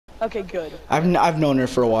Okay, good. I've known her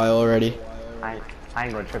for a while already. I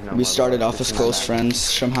ain't gonna trip no more. We started off as close friends.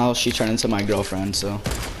 Somehow she turned into my girlfriend. So.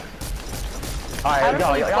 Alright,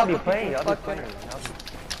 y'all be playing. Y'all be playing.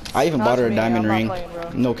 I even bought her a diamond ring. Playing,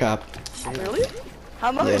 no cap. Really?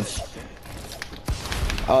 How much?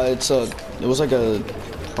 Yeah. It was like a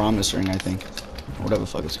promise ring, I think. Whatever the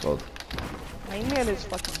fuck it's called. My man is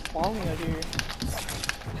fucking falling out here.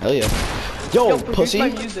 Hell yeah. Yo pussy.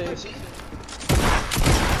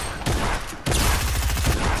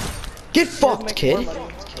 Get fucked, kid.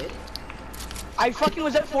 I fucking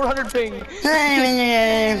was at 400 ping.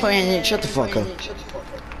 Shut the fuck up.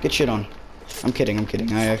 Get shit on. I'm kidding.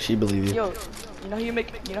 I actually believe you. Yo, you know how you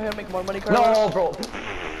make more money, Carlos? No, bro.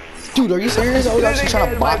 Dude, are you serious? I was actually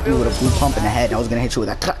trying to block you with a blue pump in the head. I was gonna hit you with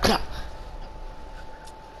a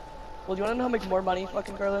Well, do you wanna know how to make more money,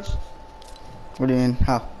 fucking Carlos? What do you mean?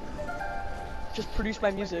 How? Just produce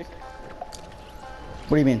my music.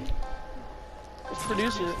 What do you mean? Just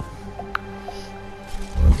produce it.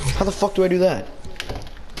 How the fuck do I do that?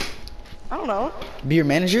 I don't know. Be your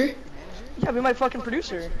manager? Yeah, be my fucking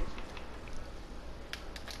producer.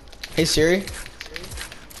 Hey Siri.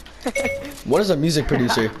 What is a music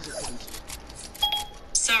producer?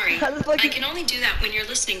 Sorry, I can only do that when you're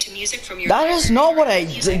listening to music from your. That is not what I.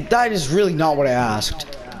 That is really not what I asked.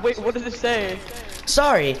 Wait, what did it say?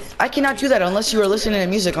 Sorry, I cannot do that unless you are listening to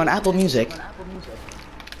music on Apple Music.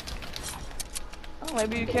 Oh,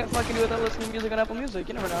 maybe you can't fucking do it without listening to music on Apple Music.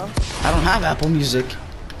 You never know. I don't have Apple Music.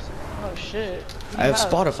 Oh shit. I have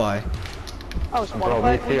Spotify. Oh,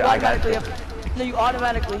 Spotify. No, you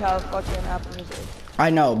automatically have fucking Apple Music. I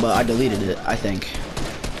know, but I deleted it, I think.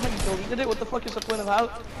 Oh, you deleted it? What the fuck is the point of how?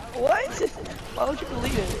 What? Why would you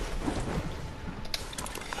delete it?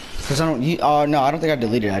 Cause I don't. No, I don't think I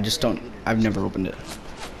deleted it. I just don't. I've never opened it.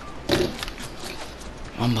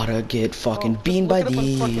 I'm about to get fucking beamed by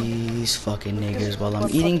these fucking niggers while I'm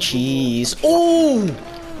eating cheese. Oh,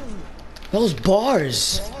 those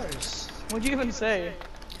bars. What'd you even say?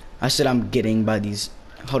 I said I'm getting by these.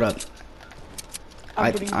 Hold up.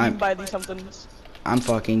 I'm getting beamed by these somethings. I'm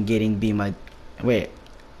fucking getting beamed by. Wait.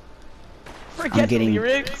 Forget the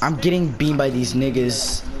lyrics. I'm getting beamed by these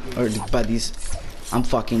niggas, or by these. I'm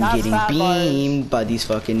fucking getting beamed by these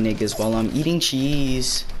fucking niggas while I'm eating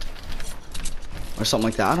cheese. Or something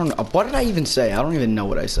like that. I don't know. What did I even say? I don't even know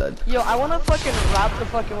what I said. Yo, I wanna fucking rap the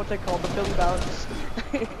fucking, what they call the Philly bounce.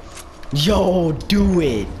 Yo, do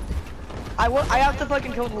it. I have to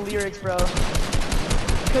fucking come with the lyrics, bro.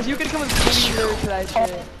 Cause you can come with clean lyrics for that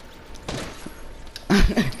shit.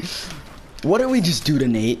 What did we just do to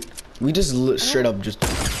Nate? We just straight up just.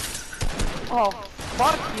 Oh,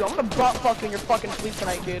 fuck you. I'm gonna butt fuck in your fucking sleep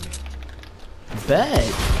tonight, kid.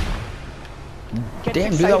 Bet.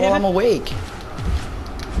 Damn, do that while I'm awake.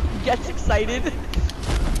 Gets excited.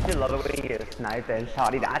 I love it when you get sniped and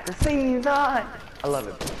shot it at the same time. I love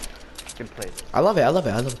it. Good play. I love it. And I love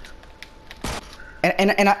it.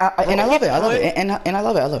 And I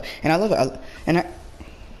love it.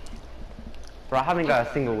 Bro, I haven't got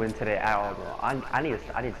a single win today at all, bro. I need to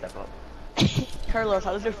step up. Carlos,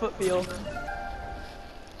 how does your foot feel?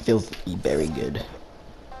 Feels very good.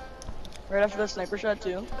 Right after that sniper shot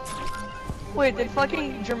too. Wait, did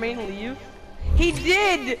fucking Jermaine leave? He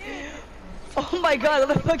did! Oh my god,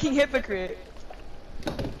 I'm a fucking hypocrite.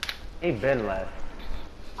 He been left.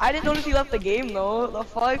 I didn't notice he left the game though. The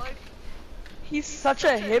fuck? He's such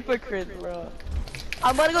a hypocrite, bro.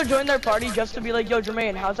 I'm about to go join their party just to be like, yo,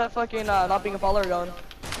 Jermaine, how's that fucking not being a follower going?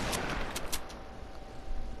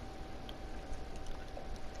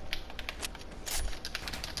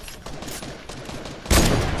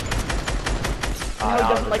 You know, he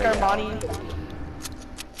doesn't like Armani.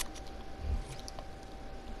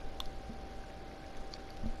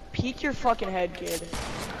 Peek your fucking head, kid.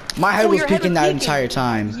 My head was peeking that entire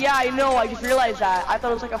time. Yeah, I know. I just realized that. I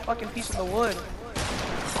thought it was like a fucking piece of the wood.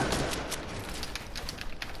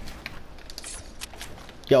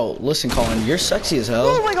 Yo, listen, Colin, you're sexy as hell.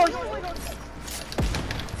 Oh my god.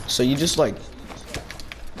 So you just like.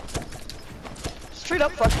 Straight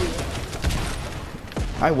up, fuck you.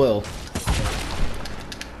 I will.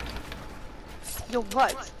 Yo,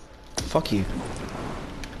 what? Fuck you.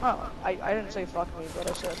 Oh, I didn't say fuck me, but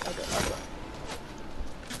I said okay.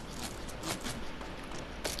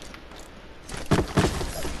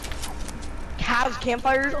 Calves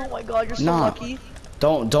campfires? Oh my god, you're so lucky.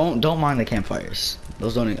 Don't mind the campfires.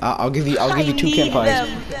 Those don't. I'll give you 2 campfires.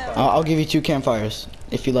 I'll give you 2 campfires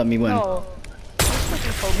if you let me win. No. Did you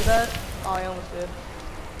fucking told me that? Oh, I almost did.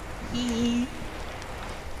 Hee.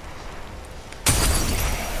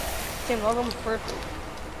 Damn, that was almost perfect.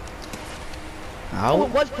 Ow. Oh,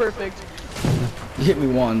 it was perfect. You hit me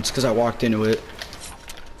once because I walked into it.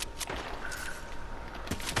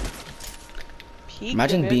 Peek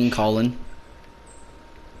Imagine the being bitch. Colin.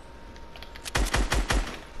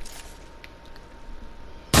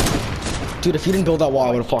 Dude, if you didn't build that wall,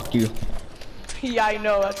 I would've fucked you. Yeah, I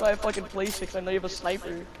know. That's why I fucking play 6. I know you have a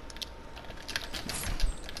sniper.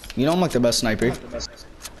 You know I'm like the best sniper.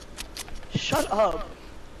 Shut up.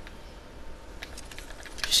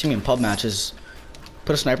 You see me in pub matches.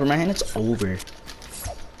 Put a sniper in my hand, it's over.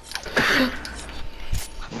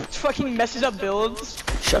 Fucking messes up builds.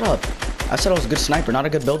 Shut up. I said I was a good sniper, not a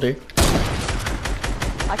good builder.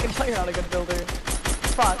 I can tell you're not a good builder.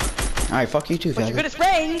 Fuck. Alright, fuck you too, But you're good faggot. at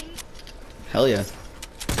spraying. Hell yeah.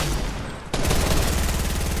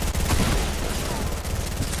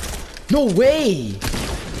 No way!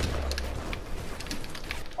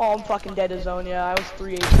 Oh, I'm fucking dead to zone. Yeah, I was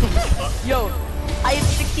 3 HP. Yo, I had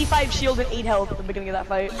 65 shield and 8 health at the beginning of that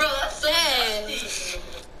fight. Bro, that's sad.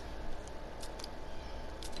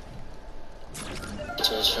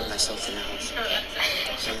 Just for myself in the house.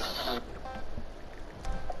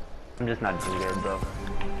 I'm just not doing good, bro.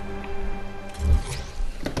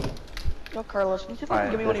 Yo, Carlos, can you fucking Alright,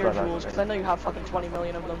 give me one of your that's what I jewels? Because I know you have fucking 20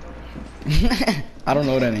 million of them. I don't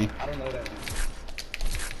own any.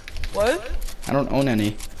 What? I don't own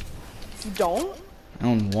any. You don't? I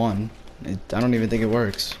own one. I don't even think it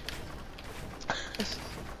works.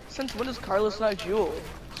 Since when is Carlos not a jewel?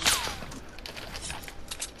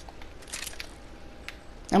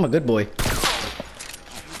 I'm a good boy.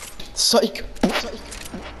 Psych!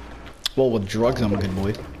 Well, with drugs, I'm a good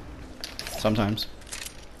boy. Sometimes.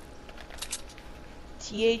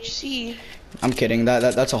 THC. I'm kidding.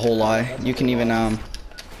 That's a whole lie. You can even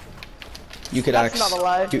You could That's ask. not a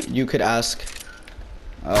lie. You could ask.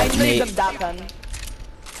 I know you Nate. got that pen.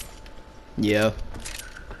 Yeah.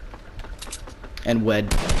 And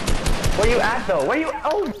wed. Where you at though? Where you?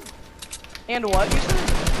 Oh, And what you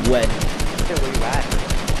said? Wed. shit, where you at?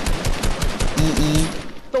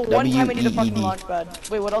 The one time I need a fucking W-E-E-D. launch pad.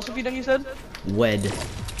 Wait, what else have you done, you said? Wed.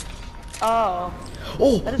 Oh.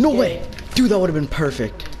 Oh, That is no gay. way. Dude, that would have been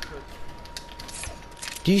perfect.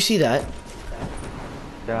 Do you see that?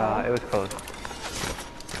 Yeah, it was close.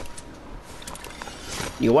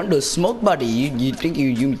 You want to smoke, buddy? You think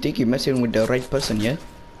you're messing with the right person, yeah?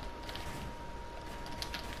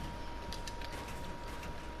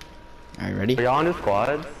 Alright, ready? Are y'all on the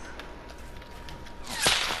squads?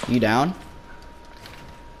 You down?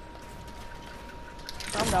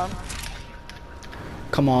 I'm down.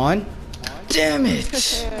 Come on. Damn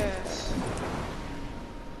it!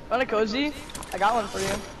 Want a cozy? I got one for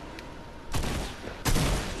you.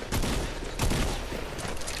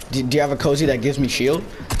 Do you have a cozy that gives me shield?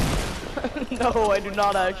 No, I do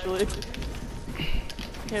not actually.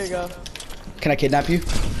 Here you go. Can I kidnap you?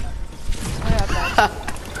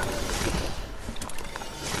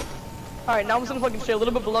 Alright, now I'm just gonna fucking stay a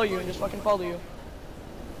little bit below you and just fucking follow you.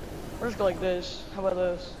 Or just go like this. How about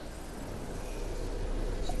this?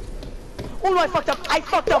 Oh no, I fucked up! I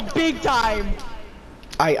fucked up big time!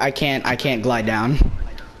 I can't glide down.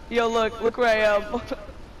 Yo, look where I am.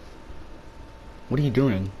 What are you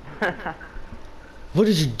doing? What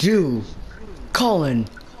did you do? Colin!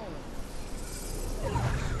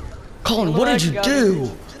 Colin, what did you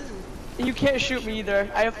do? You can't shoot me either.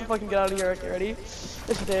 I have to fucking get out of here. Okay, ready?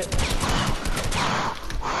 This is it.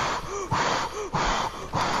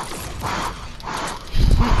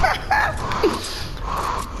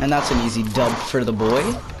 And that's an easy dub for the boy.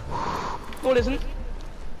 No, it isn't.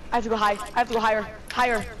 I have to go high. I have to go higher.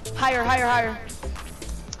 Higher. Higher, higher, higher.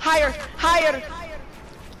 Higher, higher.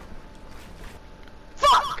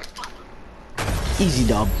 Fuck! Easy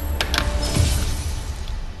dub.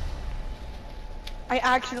 I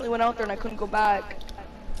accidentally went out there and I couldn't go back.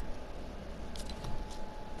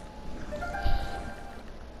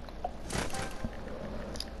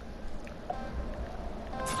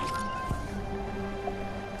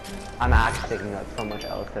 I'm actually taking out so much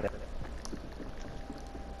L today.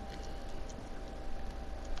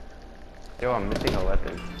 Yo, I'm missing a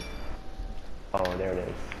weapon. Oh, there it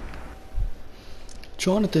is.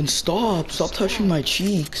 Jonathan, stop! Stop touching my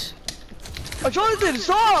cheeks. Oh, Jonathan,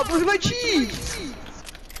 stop! Look at my cheeks!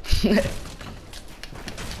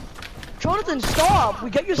 Jonathan, stop! We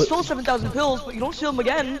get you still 7,000 pills, but you don't steal them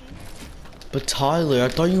again. But Tyler, I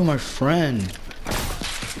thought you were my friend.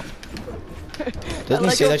 Doesn't he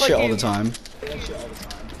like say how that shit all the fucking- time?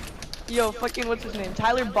 Yo, fucking, what's his name?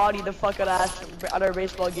 Tyler bodied the fuck out of us at our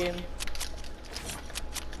baseball game.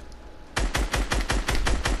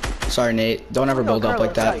 Sorry, Nate. Don't ever Yo, build up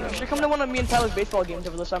like Carlos, that. You should come to one of me and Tyler's baseball games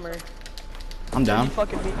over the summer. I'm You down.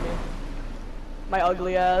 fucking beat me. My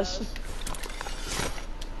ugly ass.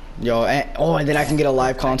 Yo, and then I can get a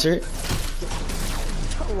live concert.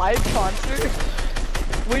 Live concert?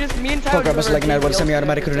 We just, me and Tyler. Fuck, I was like, what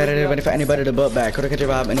semi-automatic could have if anybody to butt back. Could have catch a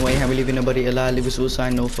vibe anyway. I'm leaving nobody alive. Leave a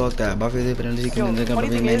suicide. No, fuck that. But for the funny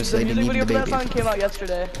thing is, the music video for that song came out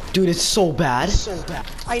yesterday. Dude, it's so bad.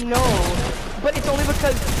 I know, but it's only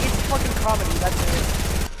because it's fucking comedy. That's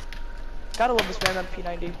it. Gotta love this band on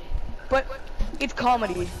P90. But it's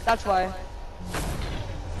comedy. That's why.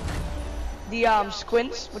 The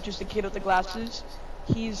Squints, which is the kid with the glasses,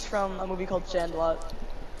 he's from a movie called Sandlot.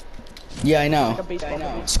 Yeah, I know. Like a baseball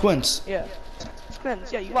movie. Squints. Yeah.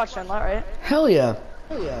 Squints. Yeah, you watched Sandlot, right? Hell yeah.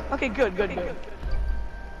 Okay, good. And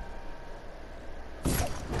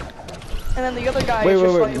then the other guy. Wait.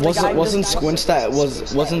 Wasn't Squints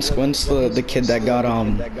the kid that got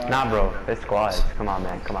Nah, bro. It's squads. Come on,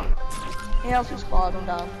 man. Come on. Yeah, also Squad. I'm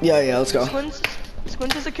down. Yeah. Let's go.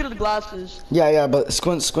 Squints is the kid with the glasses. Yeah. But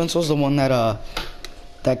Squints was the one that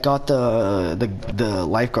got the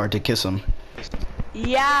lifeguard to kiss him.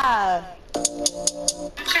 Yeah.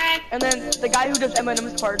 And then the guy who does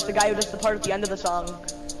Eminem's parts, the guy who does the part at the end of the song.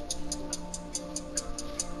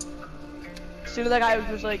 See that guy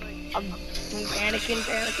who was like, I'm panicking,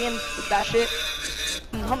 with that shit.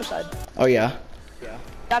 Homicide. Oh yeah.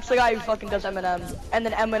 That's the guy who fucking does Eminem, and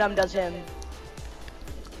then Eminem does him.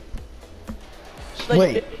 So,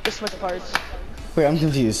 like, Wait. Just switch parts. Wait, I'm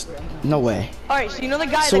confused. No way. Alright, so you know the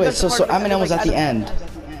guy So that wait, does the so part Eminem was at the end.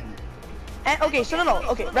 And, okay, so no,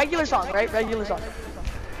 okay, regular song, right? Regular song.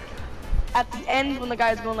 At the end, when the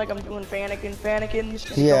guy's going like, I'm doing Fannikins,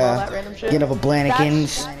 all that random shit. You know,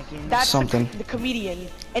 Blanikins, that's something. The comedian.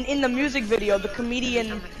 And in the music video, the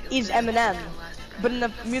comedian is Eminem. But in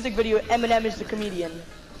the music video, Eminem is the comedian.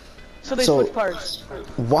 So they switch parts.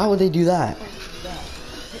 Why would they do that?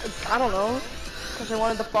 I don't know. Because they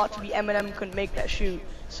wanted the plot to be Eminem couldn't make that shoot.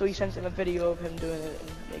 So he sends him a video of him doing it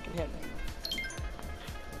and making him.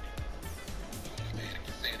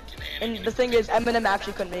 And the thing is, Eminem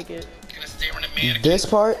actually couldn't make it. This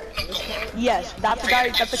part? Yes, that's the guy,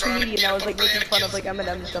 that's the comedian that was like making fun of like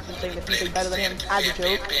Eminem and stuff and saying that he's like better than him as a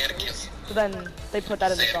joke. So then they put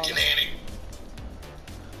that in the song.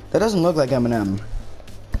 That doesn't look like Eminem.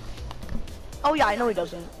 Oh yeah, I know he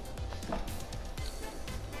doesn't.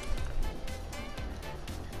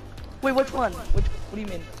 Wait, which one? What do you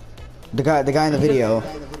mean? The guy in the video.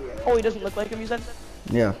 Oh, he doesn't look like him, you said?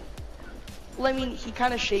 Yeah. Well, I mean, he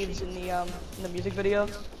kind of shaves in the music video,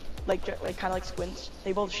 like kind of like Squints.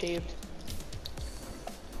 They both shaved.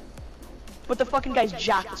 But the fucking guy's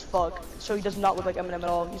jacked as fuck, so he does not look like Eminem at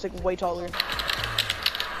all. He's like way taller.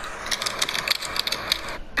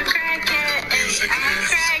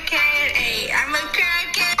 I'm a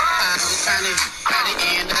crackhead. I'm trying to by the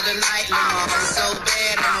end of the night. My heart so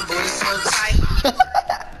bad, my booty so tight.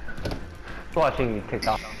 Watching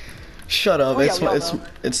TikTok. Shut up! Oh, yeah,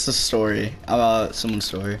 It's the story about someone's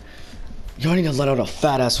story. You need to let out a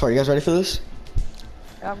fat ass fart. You guys ready for this?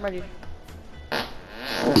 Yeah, I'm ready.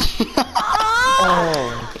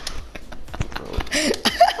 Oh.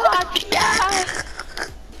 Fuck yeah!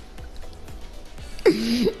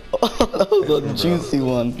 Oh, that was a juicy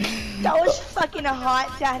one. That was fucking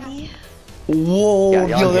hot, Daddy. Whoa, Yeah,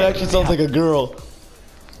 yo, that actually sounds like a girl.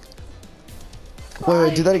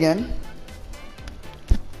 Wait, do that again.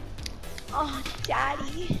 Oh,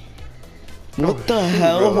 Daddy. What the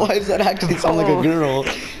hell? Why does that actually sound like a girl?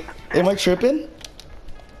 Am I tripping?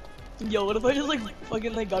 Yo, what if I just like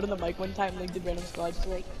fucking like got on the mic one time and like did random squads just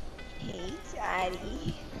like, hey,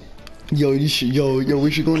 Daddy. Yo, you should, yo, we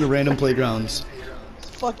should go into random playgrounds.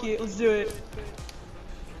 Fuck it, let's do it.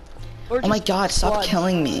 Or Oh my just god, stop squads.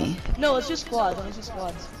 killing me. No, let's just squads. Let's just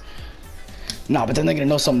squads. Nah, but then they're gonna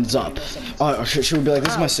know something's up. Oh, should we be like,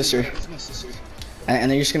 this is my sister?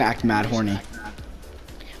 And they're just gonna act mad horny.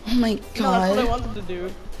 Oh my No, that's what I god. want them to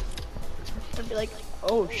do. I'd be like,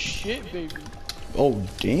 oh shit, baby. Oh,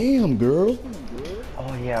 damn, girl.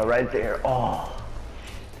 Oh yeah, right there. Oh.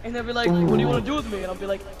 And they'll be like, what do you want to do with me? And I'll be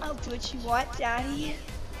like, I'll do what you want, Daddy.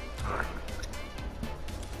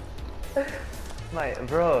 My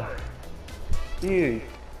bro. Dude.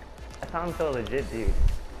 That sounds so legit, dude.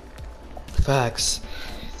 Facts.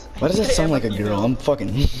 Why does that sound like a girl? I'm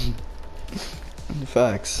fucking...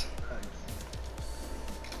 Facts.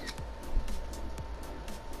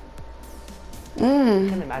 I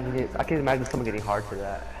can imagine it. I can imagine someone getting hard for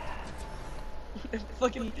that.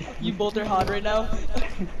 Fucking, you both are hot right now.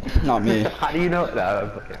 Not me. How do you know?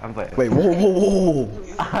 No, I'm playing. I'm playing. Wait, whoa.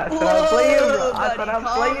 I thought I'm playing, bro. I buddy, thought I'm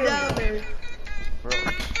calm playing. down, baby. Bro.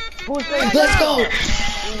 Who's saying Let's go!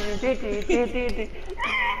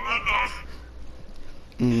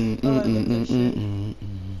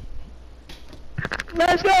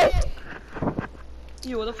 Let's go!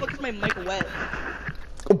 Yo, what the fuck is my mic wet?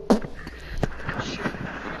 Shit.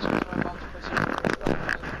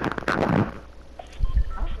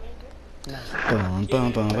 Bum,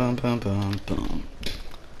 bum, bum, bum, bum, bum, bum.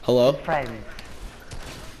 Hello? Friends.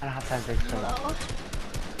 I don't have time for this.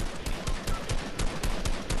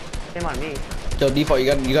 Shame on me. Yo, default,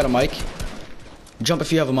 you got a mic? Jump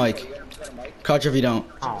if you have a mic. Crouch if you don't.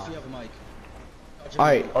 Oh.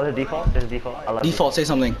 Alright. Oh, the default? There's default. I love Default, say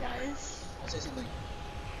something.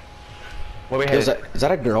 Where we Yo, headed? is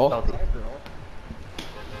that a girl? Salty.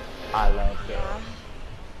 I love it.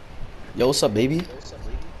 Yo, what's up, baby?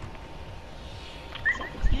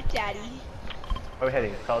 You daddy. Where we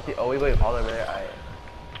heading? Salty? Oh, we going all the way there? Alright.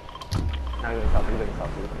 Now we're going salty, we're going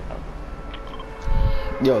salty, we're going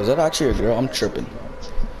salty. Yo, is that actually a girl? I'm tripping.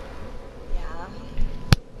 Yeah.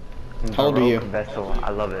 How old are you? Vessel.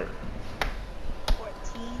 I love it.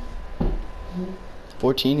 14.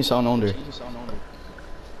 14? You sound older.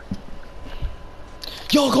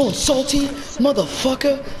 Yo, going salty,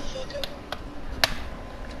 motherfucker.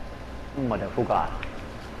 Motherfucker.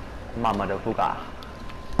 My motherfucker.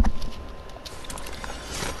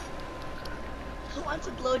 Who wants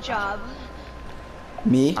a blowjob?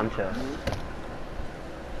 Me? I'm chill.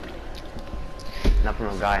 Not from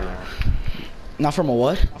a guy, no. Not from a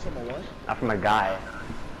what? Not from a guy.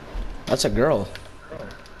 That's a girl.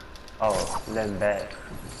 Oh, then bet.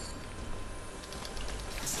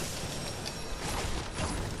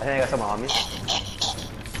 I think I got someone on me.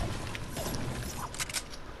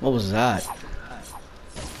 What was that?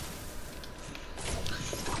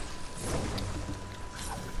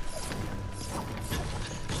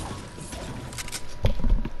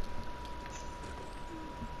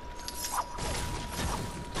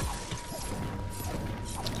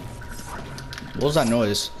 What was that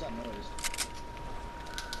noise?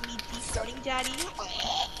 Me deep throating daddy.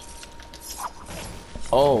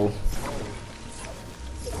 Oh.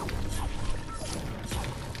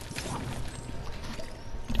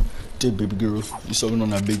 Dude, baby girl, you sucking on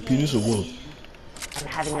that big penis or what? I'm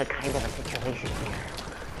having a kind of a situation here.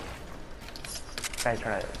 Guys,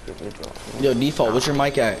 try to get me through. Yo, default, what's your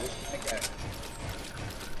mic at?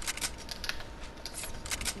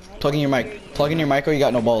 Plug in your mic. Plug in your mic or you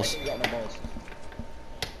got no balls.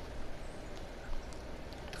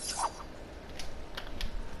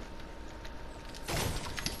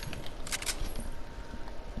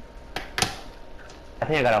 I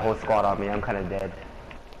think I got a whole squad on me. I'm kind of dead.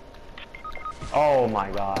 Oh my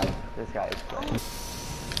god, this guy is playing.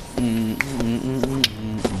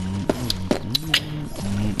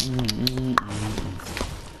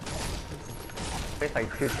 There's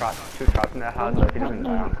like two traps in that house, but if he doesn't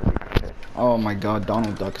die, I'm gonna be kind of pissed. Oh my god,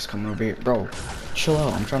 Donald Duck is coming over here. Bro, chill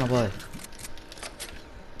out. I'm trying to play.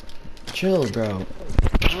 Chill, bro.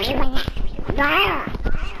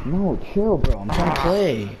 No, chill, bro. I'm trying to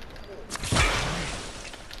play.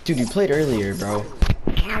 Dude, you played earlier, bro.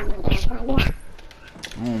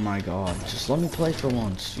 Oh my god. Just let me play for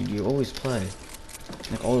once. Dude, you always play.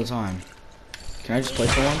 Like, all the time. Can I just play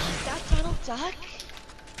for once? Is that Donald Duck?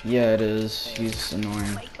 Yeah, it is. He's annoying.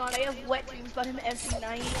 Oh my god, I have wet dreams about him every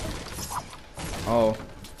night. Oh.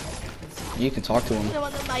 You can talk to Put him. him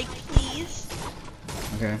on the mic, please.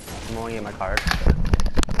 Okay. I'm only in my card.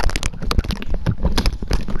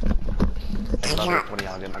 I love it when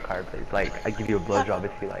y'all get my card, please. Like, I give you a blowjob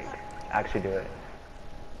if you, like, actually do it.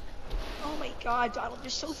 Oh my god, Donald, you're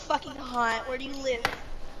so fucking hot. Where do you live?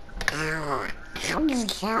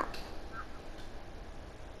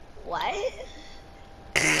 What?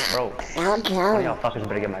 Bro, one of y'all fuckers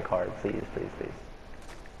better get my card, please, please, please.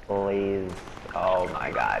 Please. Oh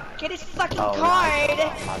my god. Get his fucking Oh, card!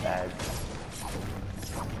 no, my bad.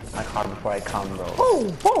 My card before I come, bro.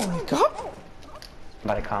 Oh my god. I'm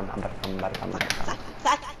about to come, I'm about to come, I'm about to come, I'm about to come.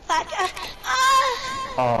 Fuck.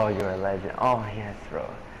 Ah! Oh, you're a legend. Oh, yes, bro.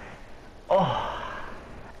 Oh.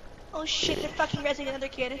 Oh shit, they're fucking resing another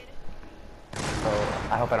kid. Bro,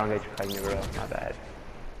 I hope I don't get you pregnant, bro. My bad.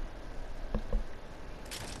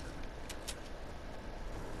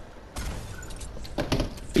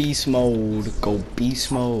 Beast mode. Go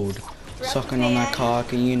beast mode. Sucking on that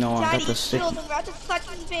cock and you know I got Daddy, the stick. chill, we're at the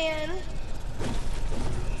fucking van.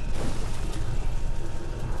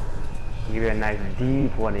 I'll give you a nice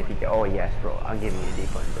deep one if you get. Oh, yes, bro. I'll give you a deep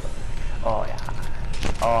one, bro. Oh, yeah.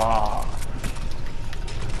 Oh.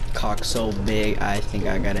 Cock so big, I think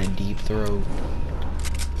I got a deep throat.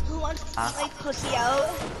 Who wants to eat my pussy out?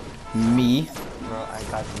 Me? Bro, I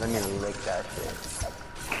got you. Let me lick that shit.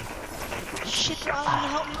 Shit, Ron, can you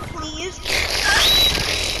help me, please?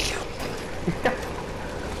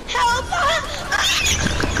 Help!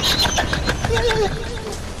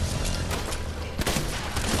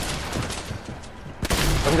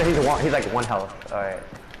 He's like one health. Alright.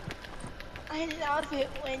 I love it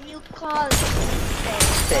when you call me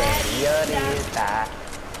Señorita.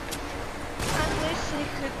 I wish I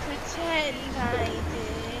could pretend I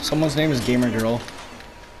did. Someone's name is Gamer Girl.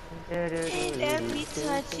 And every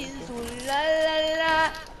touch is ooh la la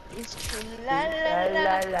la. It's true la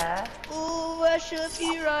la la. Ooh, I should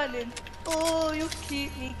be running. Ooh, you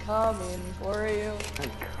keep me coming for you.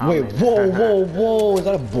 Wait, whoa. Is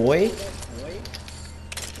that a boy?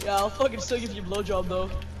 Yeah, I'll fucking still give you a blowjob though.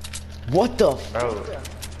 What the Bro.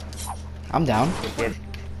 I'm down. Kid.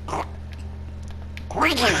 Are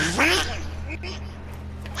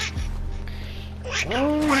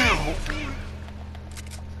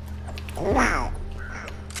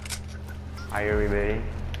you ready?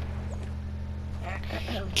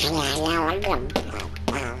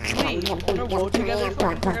 Wait, wanna roll together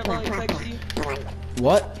for parallel sexy?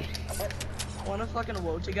 What? Wanna fucking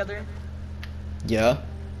roll together? Yeah.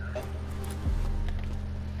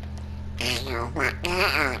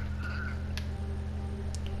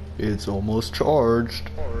 It's almost charged.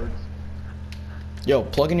 Yo,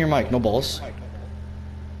 plug in your mic, no balls.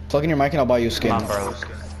 Plug in your mic and I'll buy you a skin. Come on, bro.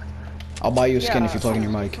 I'll buy you a skin if you plug in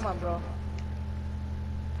your mic. Come on, bro.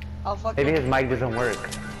 I'll fucking. Maybe his mic doesn't work.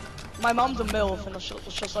 My mom's a MILF and it's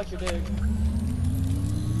just like your dick.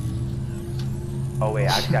 Oh wait,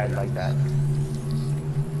 actually I like that.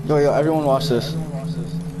 Yo, everyone watch this.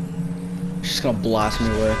 She's gonna blast me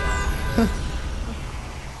away.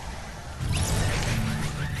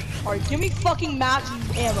 Alright, give me fucking max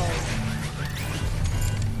ammo.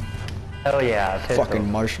 Hell yeah, pistol.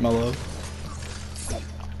 Fucking marshmallow.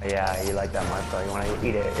 Yeah, you like that marshmallow. You wanna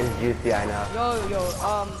eat it. It's juicy, I know. Yo,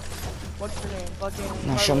 what's your name? Fucking.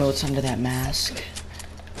 Now show me what's under that mask.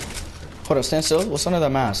 Hold up, stand still. What's under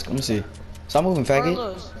that mask? Let me see. Stop moving, faggot.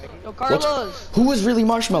 Carlos. Yo, Carlos. Who is really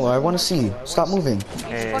marshmallow? I want to see. Stop moving.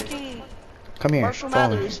 Hey. Fucking Come here. Marshall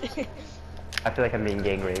Follow me. Mathers. I feel like I'm being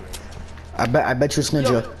gang raped. I bet you it's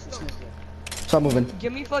Ninja. Yo, Stop moving.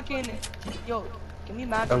 give me fucking. Yo, give me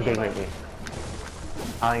max Don't gang ammo. rape me.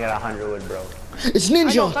 I only got 100 wood, bro. It's I know,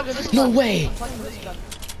 Ninja. stop it, this No gun. way. I'm talking this gun.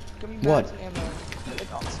 Give me What? max ammo.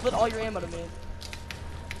 Like, split all your ammo to me.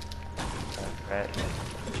 Right?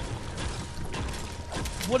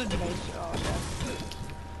 Would it be nice? Oh, okay.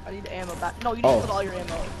 I need ammo back. No, you need to split all your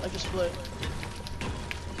ammo. Like, just split.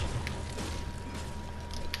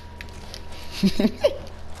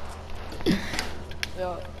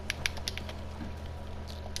 Yeah.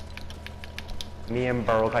 Me and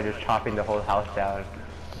Baroque are just chopping the whole house down.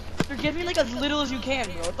 You're giving like as little as you can,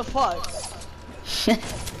 bro. What the fuck?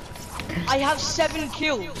 I have 7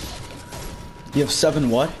 kills. You have 7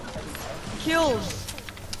 what? Kills.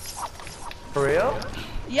 For real?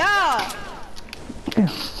 Yeah.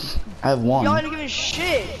 I have 1. Y'all ain't giving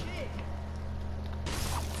shit.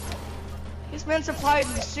 This man supplied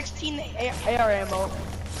me 16 AR ammo,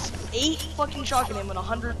 8 fucking shotgun ammo, and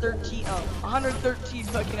 113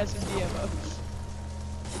 fucking SMG ammo.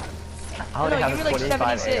 I only No, have give me, like,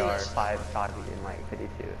 25 76. AR, 5 shotgun, and like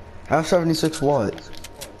 52. I have 76 what?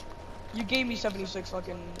 You gave me 76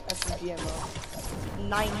 fucking SMG ammo,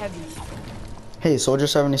 9 heavy. Hey, Soldier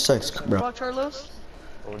 76, bro. Bro, Carlos?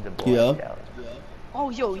 Hold the boy Yeah. down. Oh,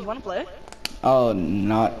 yo, you wanna play? Oh,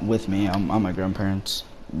 not with me. I'm my grandparents,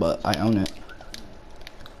 but I own it.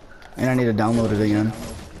 And I need to download it again.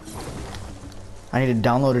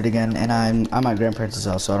 And I'm at my grandparents'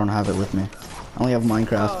 house, so I don't have it with me. I only have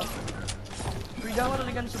Minecraft. Re-download it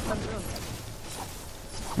again sometime soon.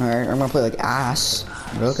 Alright, I'm gonna play like ass.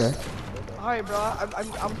 But okay. Alright, bro,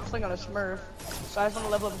 I'm playing on a Smurf, so I just wanna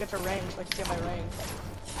level up and get to rank so I can get my rank.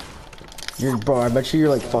 Bro, I bet you're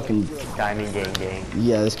like fucking. Diamond gang.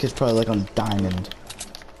 Yeah, this kid's probably like on diamond.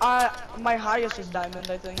 My highest is diamond,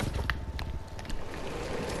 I think.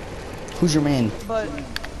 Who's your main? But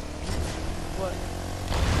what?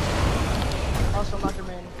 Also, I'm not your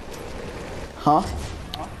main. Huh?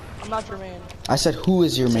 I'm not your main. I said who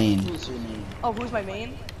is your main? Oh, who's my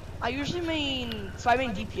main? I usually main. So I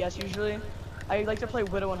main DPS usually. I like to play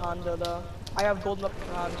Widow and Honda though. I have golden up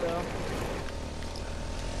for Honda.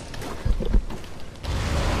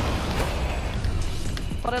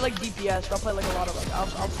 But I like DPS. So I'll play like a lot of like. I'll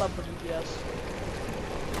sub for DPS.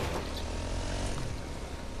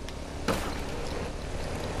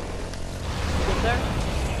 You good there?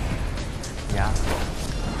 Yeah.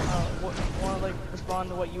 Wanna like respond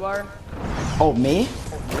to what you are? Oh, me?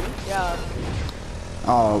 Yeah.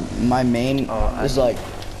 My main is like.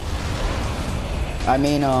 I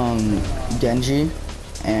main Genji,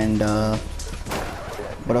 and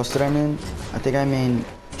what else did I main? I think I main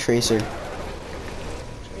Tracer.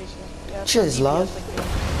 Yeah, Cheers, love.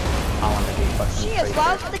 I want to be fucking Cheers, straight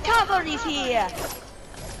love. there. The cavalry's here.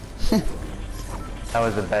 That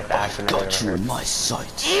was the best accent I've ever heard. my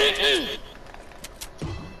sights.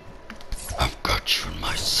 I've got you in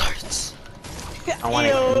my sights. I want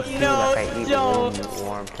to eat you no, like I eat don't.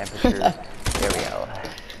 warm temperature cereal.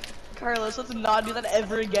 Carlos, let's not do that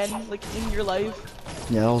ever again, like in your life.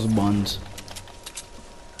 Yeah, those buns.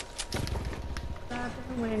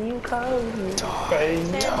 When you call me, Hold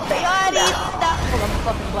on, I'm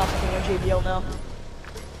fucking blasting on JBL now.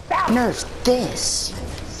 Nerf this.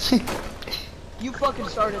 You fucking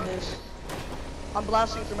started this. I'm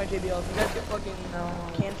blasting through my JBL. If you guys get fucking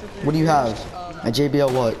cancer through What do you your have? ears, A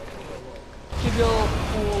JBL what? JBL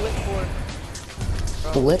flip board.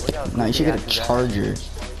 Flip? No, you should get a charger.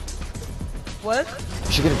 What?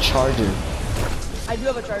 You should get a charger. I do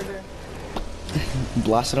have a charger.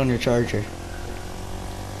 Blast it on your charger.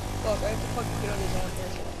 Fuck, I have to fucking get on his own here.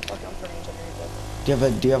 So fuck, I'm turning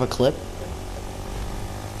something. Do you have a clip?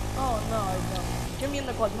 Oh no, I don't. Give me in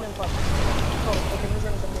the quad, give me in the quad. Oh, okay, I'm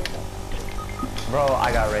turning something here. Bro,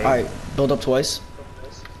 I got ready. Alright, build up twice.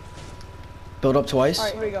 Build up twice.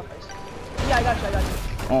 Alright, here we go. Yeah, I got you.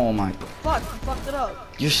 Oh my. Fuck, you fucked it up.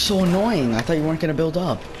 You're so annoying. I thought you weren't gonna build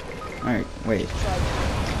up. Alright, wait.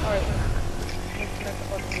 Alright.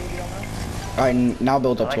 Alright, now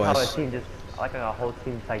build I up like how a twice. team just, I like how a whole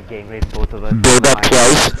team's like game raid both of us. Build up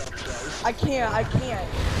twice. I can't.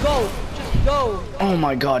 Go, just go. Oh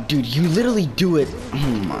my god, dude, you literally do it. Oh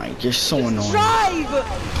my, you're so annoying. Drive!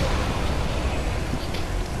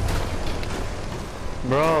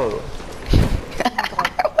 Bro.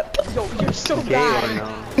 Yo, you're so Gay or bad.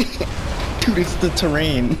 no? Dude, it's the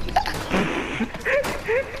terrain.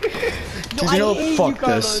 Dude, you know, fuck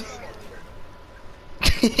this.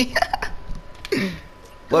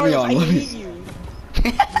 Let me on, I let me. hate you.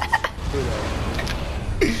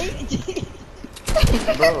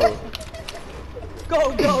 Bro.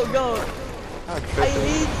 Go. I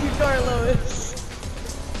hate you, Carlos.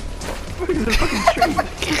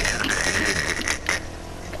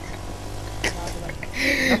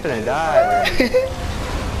 I'm gonna die.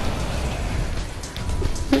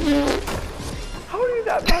 How are you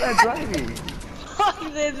that bad at driving? Fuck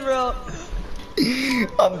this, bro.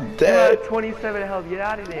 I'm You're dead. at 27 health, get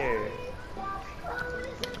out of there.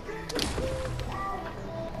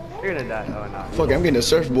 You're gonna die. Oh no. Fuck, I'm getting a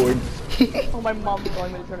surfboard. Oh, my mom's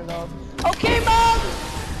calling me to turn it off. Okay, mom.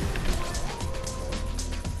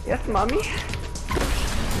 Yes, mommy.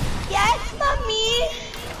 Yes, mommy.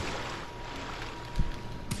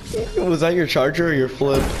 Was that your charger or your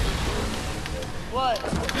flip? What?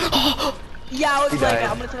 Yeah, I was He playing died.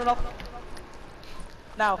 it. I'm gonna turn it off.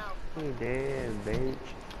 Now. You damn bitch.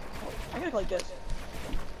 I'm gonna go like this.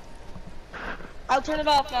 I'll turn it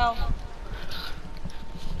off now.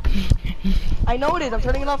 I know it is. I'm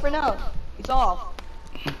turning it off right now. It's off.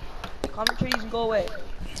 Comment trees and go away.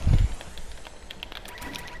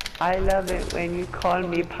 I love it when you call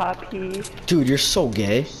me Poppy. Dude, you're so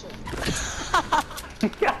gay.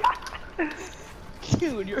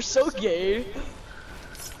 Dude, you're so gay.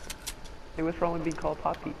 Hey, what's wrong with being called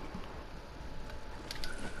Poppy?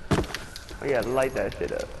 Oh yeah, light that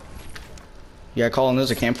shit up. Yeah, Colin,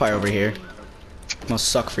 there's a campfire over here. Must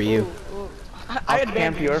suck for you. I I'll had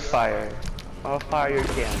camp advantage. your fire. I'll fire your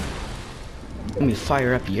camp. Let me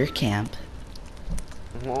fire up your camp.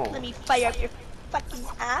 Whoa. Let me fire up your fucking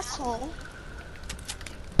asshole.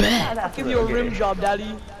 Bet. I'll give you a rim job,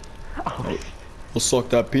 daddy. We'll suck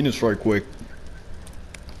that penis right quick.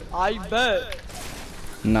 I bet.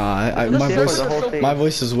 Nah, my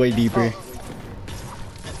voice is way deeper.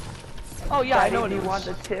 Oh yeah, I know what you it want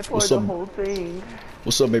is. the tip or What's the up? whole thing.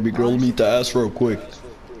 What's up, baby girl? Let me eat the ass real quick.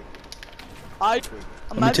 I'm me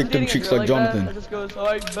take them dating a cheeks girl like that, Jonathan. that just goes,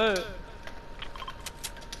 I bet.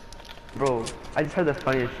 Bro, I just heard the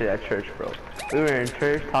funniest shit at church, bro. We were in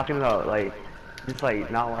church talking about like, just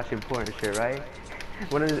like not watching porn and shit, right?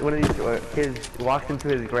 One of these kids walks into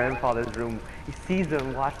his grandfather's room. He sees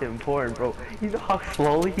him watching porn, bro. You know how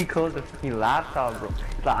slowly he closed the fucking laptop, bro.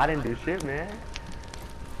 He's like, I didn't do shit, man.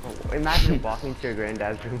 Bro, imagine walking to your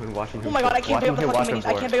granddad's room and watching him. Oh my god, I can't pick up the watching fucking him minis.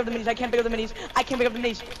 I watch can't pick up the minis. I can't pick up the minis. I can't pick up the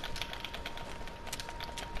minis.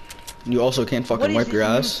 You also can't What fucking is wipe this your new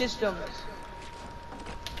ass. system?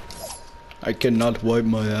 I cannot wipe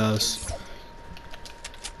my ass.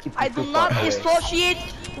 I do not associate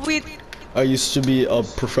with. I used to be a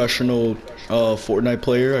professional Fortnite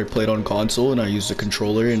player. I played on console and I used a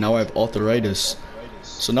controller, and now I have arthritis.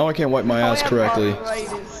 So now I can't wipe my ass correctly.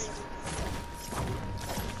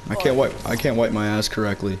 I can't wipe my ass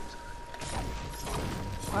correctly.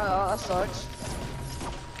 That sucks.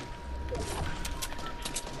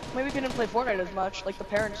 Maybe we couldn't play Fortnite as much, like the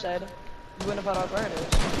parents said. We wouldn't have had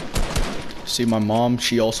alternatives. See, my mom,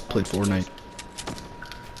 she also played Fortnite.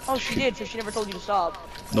 Oh, she did, so she never told you to stop.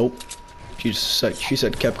 Nope. She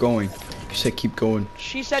said kept going. She said keep going.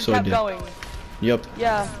 She said So I kept did. going. Yep.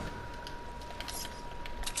 Yeah.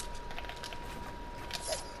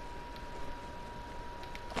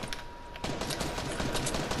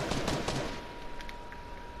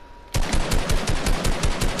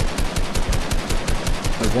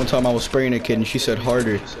 Like one time I was spraying a kid and she said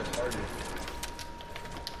harder.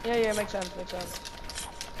 Yeah, makes sense, makes sense.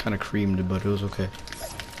 Kind of creamed, but it was okay.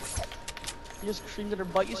 You just creamed at her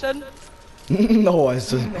butt, you said? No, I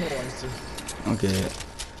said. Okay.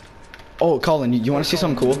 Oh, Colin, you want to see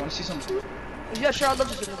something cool? Yeah, sure, I'd love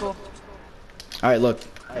to see something cool. All right, look.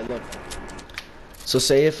 So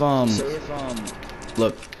say if look.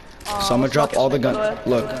 So I'm gonna drop all the guns.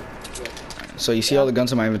 Look. So you see all the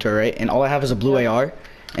guns in my inventory, right? And all I have is a blue AR.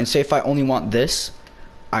 And say if I only want this,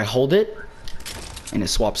 I hold it, and it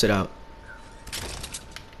swaps it out.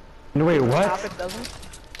 No, wait, what? It doesn't?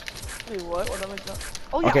 Wait, what? What am I doing?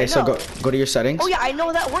 Oh, yeah, Okay, I so know. go to your settings. Oh yeah, I know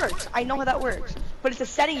how that works. I know how that works. But it's a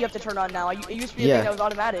setting you have to turn on now. It used to be a thing that was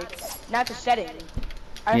automatic. Now it's a setting.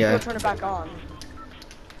 I have to go turn it back on.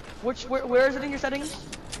 Where is it in your settings?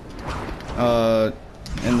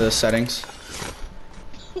 In the settings.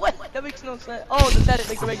 What? That makes no sense. Oh, the setting,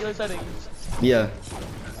 like the regular settings. Yeah.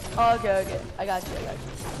 Oh, okay. I got you.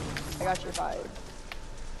 I got your vibe.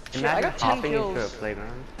 Shit, I got 10 hopping into a kills.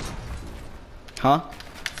 playground. Huh?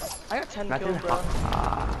 I got 10 Imagine kills, bro.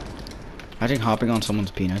 Imagine hopping on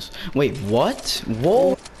someone's penis. Wait, what?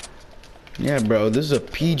 Whoa. Yeah, bro, this is a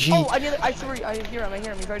PG. Oh, I hear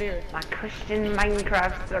him. He's right here. My Christian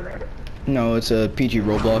Minecraft server. No, it's a PG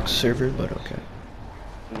Roblox server, but okay.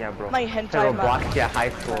 Yeah, bro. My hentai Roblox, yeah, high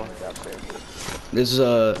school. This is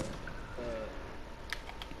a.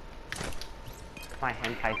 My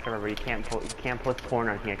hentai server. You can't post porn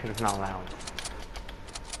on here because it's not allowed.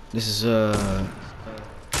 This is a.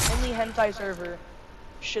 Only hentai server.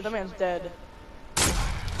 Shit, that man's dead.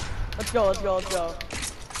 Let's go.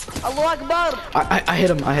 Allah Akbar! I hit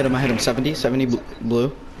him. 70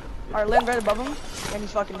 blue. Alright, land right above him, and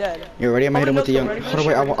he's fucking dead. You ready? I'm gonna hit him with the young. Ready for Hold on, the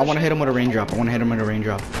wait. shot? I want to hit him with a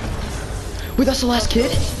raindrop. Wait, that's the last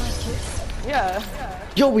kid? Yeah.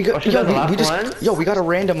 Yo, we got. Oh, we just. Yo, we got a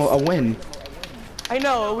random win. I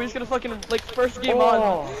know, we're just gonna fucking, like, first game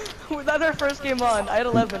on. That's our first game on. I had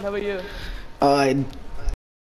 11, how about you?